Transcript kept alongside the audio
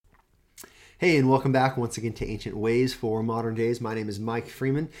Hey, and welcome back once again to Ancient Ways for Modern Days. My name is Mike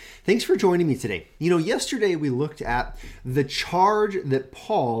Freeman. Thanks for joining me today. Yesterday we looked at the charge that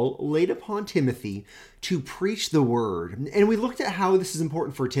Paul laid upon Timothy to preach the word. And we looked at how this is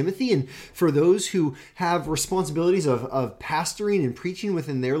important for Timothy and for those who have responsibilities of pastoring and preaching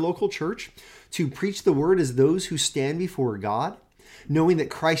within their local church, to preach the word as those who stand before God, knowing that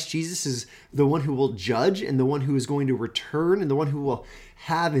Christ Jesus is the one who will judge and the one who is going to return and the one who will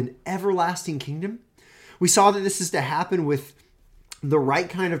have an everlasting kingdom. We saw that this is to happen with the right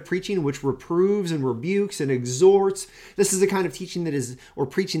kind of preaching, which reproves and rebukes and exhorts. This is the kind of teaching that is, or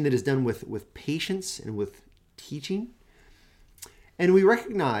preaching that is done with patience and with teaching. And we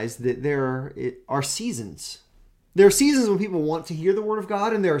recognize that there are seasons. There are seasons when people want to hear the word of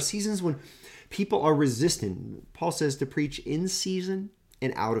God, and there are seasons when people are resistant. Paul says to preach in season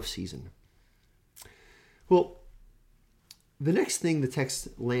and out of season. Well, the next thing the text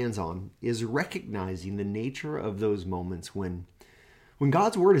lands on is recognizing the nature of those moments when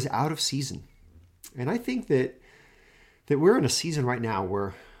God's word is out of season. And I think that we're in a season right now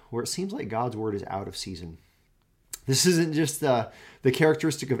where it seems like God's word is out of season. This isn't just the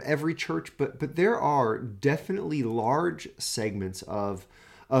characteristic of every church, but there are definitely large segments of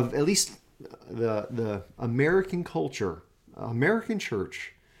at least the American culture, American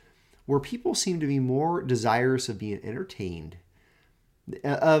church, where people seem to be more desirous of being entertained,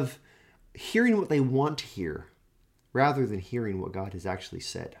 of hearing what they want to hear, rather than hearing what God has actually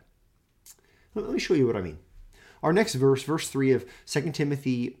said. Let me show you what I mean. Our next verse 3 of 2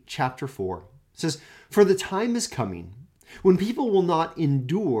 Timothy chapter 4, says, "For the time is coming when people will not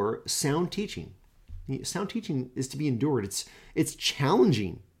endure sound teaching." Sound teaching is to be endured. It's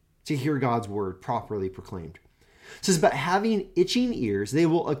challenging to hear God's word properly proclaimed. It says, "But having itching ears, they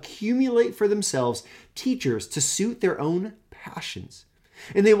will accumulate for themselves teachers to suit their own passions.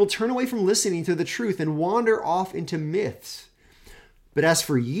 And they will turn away from listening to the truth and wander off into myths. But as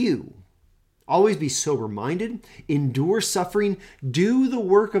for you, always be sober-minded, endure suffering, do the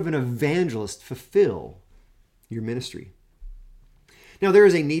work of an evangelist, fulfill your ministry." Now, there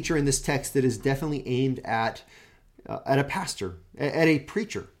is a nature in this text that is definitely aimed at a pastor, at a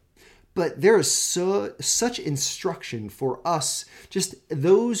preacher. But there is such instruction for us, just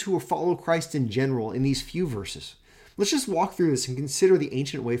those who follow Christ in general, in these few verses. Let's just walk through this and consider the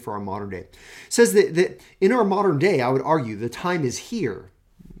ancient way for our modern day. It says that in our modern day, I would argue the time is here.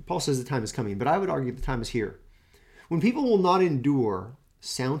 Paul says the time is coming, but I would argue the time is here, when people will not endure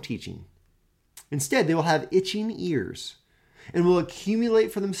sound teaching. Instead, they will have itching ears and will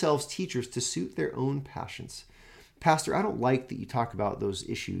accumulate for themselves teachers to suit their own passions. "Pastor, I don't like that you talk about those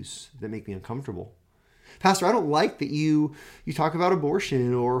issues that make me uncomfortable. Pastor, I don't like that you talk about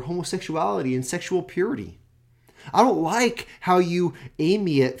abortion or homosexuality and sexual purity. I don't like how you aim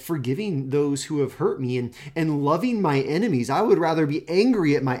me at forgiving those who have hurt me and loving my enemies. I would rather be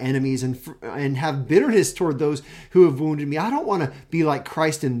angry at my enemies and have bitterness toward those who have wounded me. I don't want to be like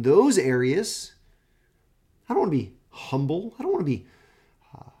Christ in those areas. I don't want to be humble. I don't want to be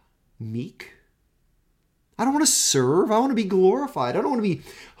meek. I don't want to serve. I want to be glorified. I don't want to be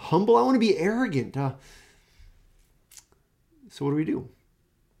humble. I want to be arrogant." So what do?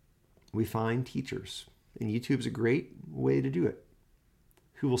 We find teachers, and YouTube's a great way to do it,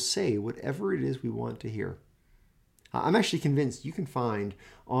 who will say whatever it is we want to hear. I'm actually convinced you can find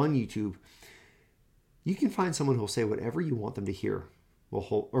on YouTube, you can find someone who will say whatever you want them to hear,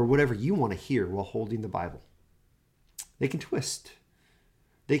 or whatever you want to hear while holding the Bible. They can twist.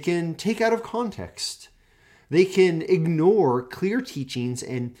 They can take out of context. They can ignore clear teachings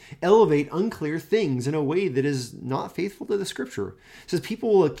and elevate unclear things in a way that is not faithful to the scripture. It says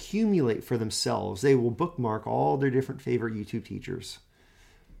people will accumulate for themselves. They will bookmark all their different favorite YouTube teachers.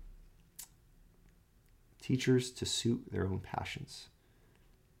 Teachers to suit their own passions.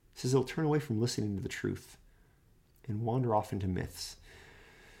 It says they'll turn away from listening to the truth and wander off into myths.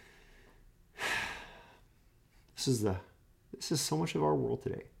 This is so much of our world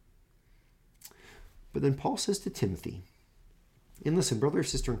today. But then Paul says to Timothy, and listen, brother or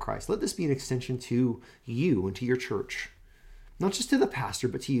sister in Christ, let this be an extension to you and to your church. Not just to the pastor,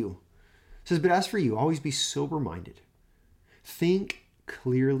 but to you. It says, "But as for you, always be sober-minded. Think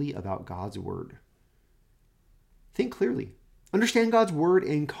clearly about God's word." Think clearly. Understand God's word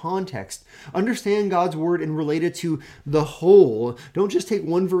in context. Understand God's word and relate it to the whole. Don't just take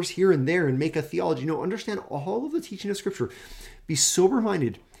one verse here and there and make a theology. No, understand all of the teaching of Scripture. Be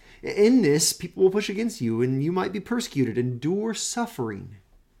sober-minded. In this, people will push against you, and you might be persecuted. Endure suffering.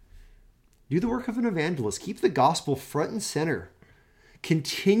 Do the work of an evangelist. Keep the gospel front and center.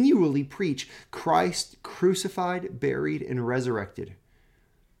 Continually preach Christ crucified, buried, and resurrected.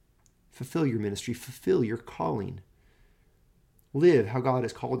 Fulfill your ministry. Fulfill your calling. Live how God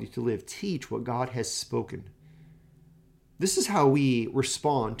has called you to live. Teach what God has spoken. This is how we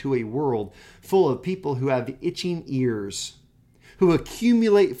respond to a world full of people who have itching ears, who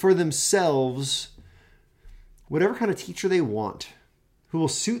accumulate for themselves whatever kind of teacher they want, who will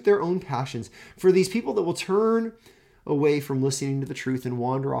suit their own passions. For these people that will turn away from listening to the truth and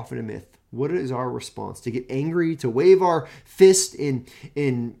wander off in a myth, what is our response? To get angry, to wave our fist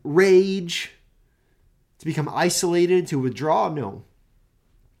in rage, to become isolated, to withdraw? No.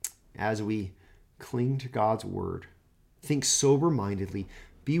 As we cling to God's word, think sober-mindedly,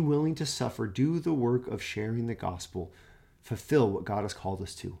 be willing to suffer, do the work of sharing the gospel, fulfill what God has called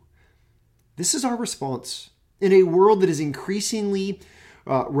us to. This is our response. In a world that is increasingly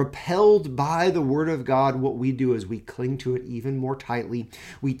repelled by the word of God, what we do is we cling to it even more tightly.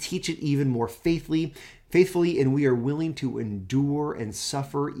 We teach it even more faithfully, and we are willing to endure and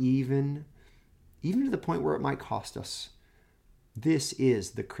suffer even to the point where it might cost us. This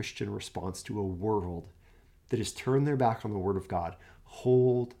is the Christian response to a world that has turned their back on the word of God.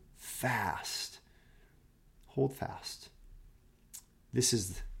 Hold fast. Hold fast. This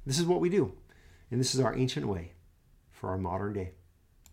is what we do. And this is our ancient way for our modern day.